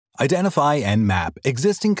Identify and map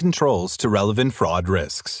existing controls to relevant fraud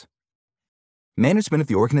risks. Management of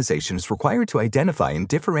the organization is required to identify and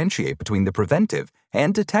differentiate between the preventive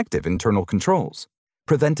and detective internal controls.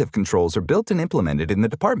 Preventive controls are built and implemented in the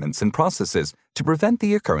departments and processes to prevent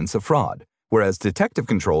the occurrence of fraud, whereas detective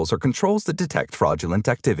controls are controls that detect fraudulent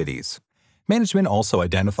activities. Management also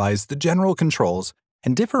identifies the general controls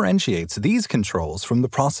and differentiates these controls from the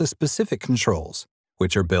process-specific controls,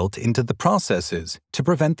 which are built into the processes to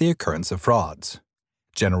prevent the occurrence of frauds.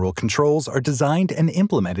 General controls are designed and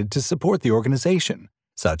implemented to support the organization,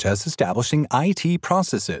 such as establishing IT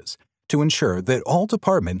processes to ensure that all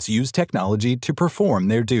departments use technology to perform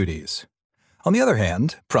their duties. On the other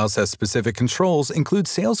hand, process-specific controls include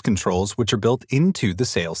sales controls which are built into the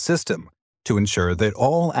sales system to ensure that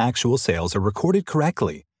all actual sales are recorded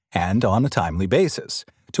correctly and on a timely basis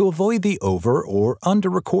to avoid the over- or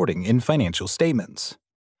under-recording in financial statements.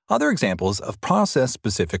 Other examples of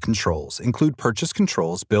process-specific controls include purchase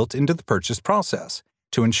controls built into the purchase process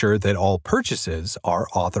to ensure that all purchases are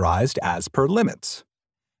authorized as per limits.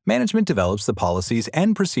 Management develops the policies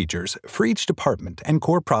and procedures for each department and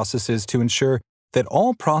core processes to ensure that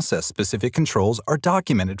all process-specific controls are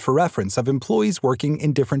documented for reference of employees working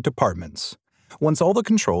in different departments. Once all the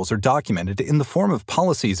controls are documented in the form of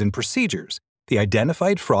policies and procedures, the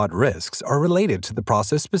identified fraud risks are related to the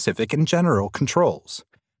process-specific and general controls.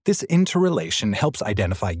 This interrelation helps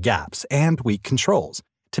identify gaps and weak controls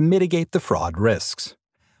to mitigate the fraud risks.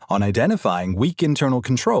 On identifying weak internal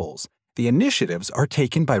controls, the initiatives are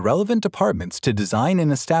taken by relevant departments to design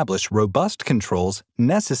and establish robust controls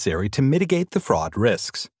necessary to mitigate the fraud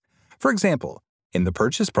risks. For example, in the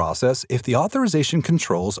purchase process, if the authorization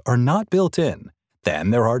controls are not built in,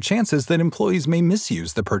 then there are chances that employees may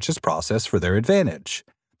misuse the purchase process for their advantage.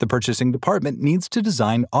 The purchasing department needs to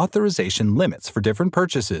design authorization limits for different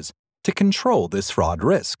purchases to control this fraud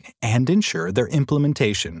risk and ensure their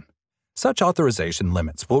implementation. Such authorization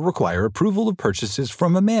limits will require approval of purchases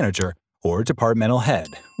from a manager or departmental head,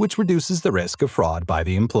 which reduces the risk of fraud by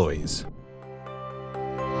the employees.